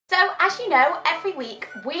as you know, every week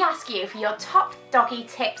we ask you for your top doggy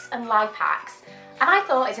tips and life hacks. And I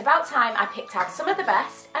thought it's about time I picked out some of the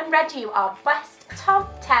best and read you our best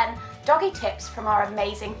top 10 doggy tips from our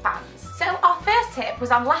amazing fans. So our first tip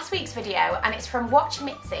was on last week's video and it's from Watch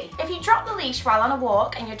Mitzi. If you drop the leash while on a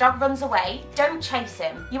walk and your dog runs away, don't chase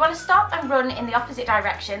him. You want to stop and run in the opposite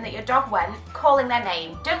direction that your dog went, calling their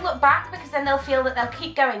name. Don't look back because then they'll feel that they'll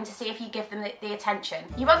keep going to see if you give them the attention.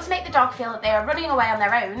 You want to make the dog feel that they are running away on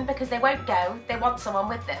their own because they won't go, they want someone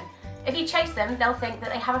with them. If you chase them, they'll think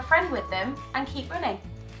that they have a friend with them and keep running.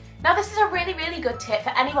 Now this is a really, really good tip for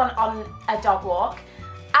anyone on a dog walk.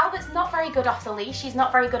 Albert's not very good off the leash, he's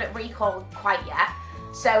not very good at recall quite yet,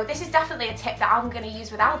 so this is definitely a tip that I'm going to use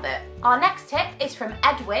with Albert. Our next tip is from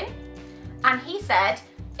Edwin, and he said,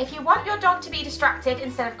 if you want your dog to be distracted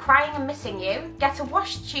instead of crying and missing you, get a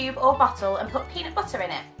wash tube or bottle and put peanut butter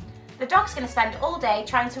in it. The dog's going to spend all day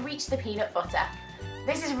trying to reach the peanut butter.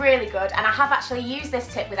 This is really good, and I have actually used this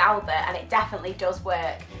tip with Albert and it definitely does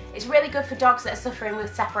work. It's really good for dogs that are suffering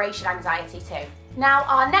with separation anxiety too. Now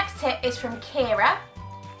our next tip is from Kira,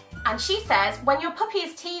 and she says, when your puppy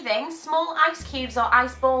is teething, small ice cubes or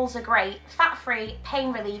ice balls are great, fat-free,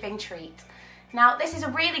 pain-relieving treat. Now this is a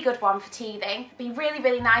really good one for teething. Be really,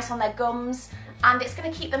 really nice on their gums, and it's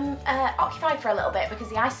going to keep them occupied for a little bit because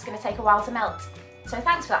the ice is going to take a while to melt. So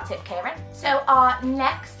thanks for that tip, Kira. So our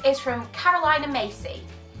next is from Carolina Macy.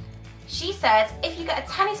 She says, if you get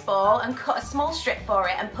a tennis ball and cut a small strip for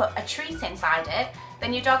it and put a treat inside it,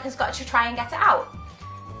 then your dog has got to try and get it out.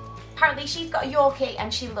 Apparently she's got a Yorkie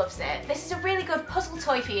and she loves it. This is a really good puzzle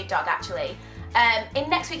toy for your dog actually. In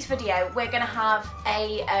next week's video we're going to have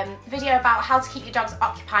a video about how to keep your dogs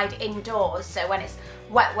occupied indoors, so when it's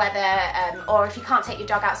wet weather or if you can't take your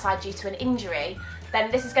dog outside due to an injury, then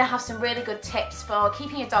this is going to have some really good tips for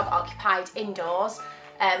keeping your dog occupied indoors,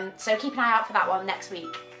 so keep an eye out for that one next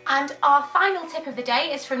week. And our final tip of the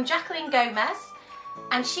day is from Jacqueline Gomez.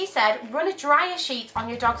 And she said, run a dryer sheet on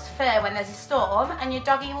your dog's fur when there's a storm and your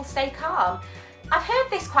doggy will stay calm. I've heard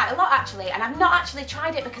this quite a lot actually, and I've not actually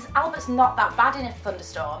tried it because Albert's not that bad in a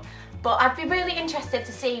thunderstorm. But I'd be really interested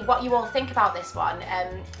to see what you all think about this one,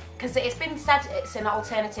 because it's been said it's an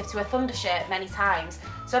alternative to a thunder shirt many times.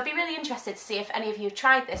 So I'd be really interested to see if any of you have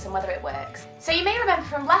tried this and whether it works. So you may remember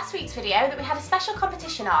from last week's video that we had a special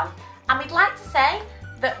competition on, and we'd like to say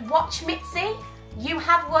that Watch Mitzi, you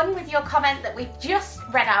have won with your comment that we've just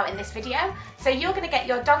read out in this video. So you're going to get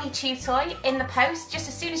your doggy chew toy in the post just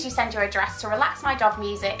as soon as you send your address to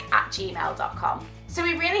relaxmydogmusic@gmail.com. So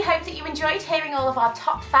we really hope that you enjoyed hearing all of our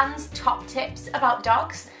top fans' top tips about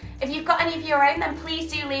dogs. If you've got any of your own, then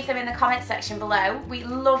please do leave them in the comment section below. We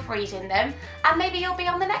love reading them, and maybe you'll be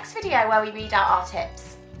on the next video where we read out our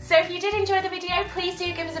tips. So if you did enjoy the video, please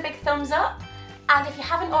do give us a big thumbs up, and if you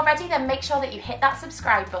haven't already, then make sure that you hit that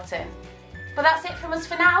subscribe button. But that's it from us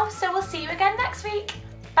for now, so we'll see you again next week.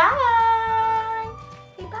 Bye!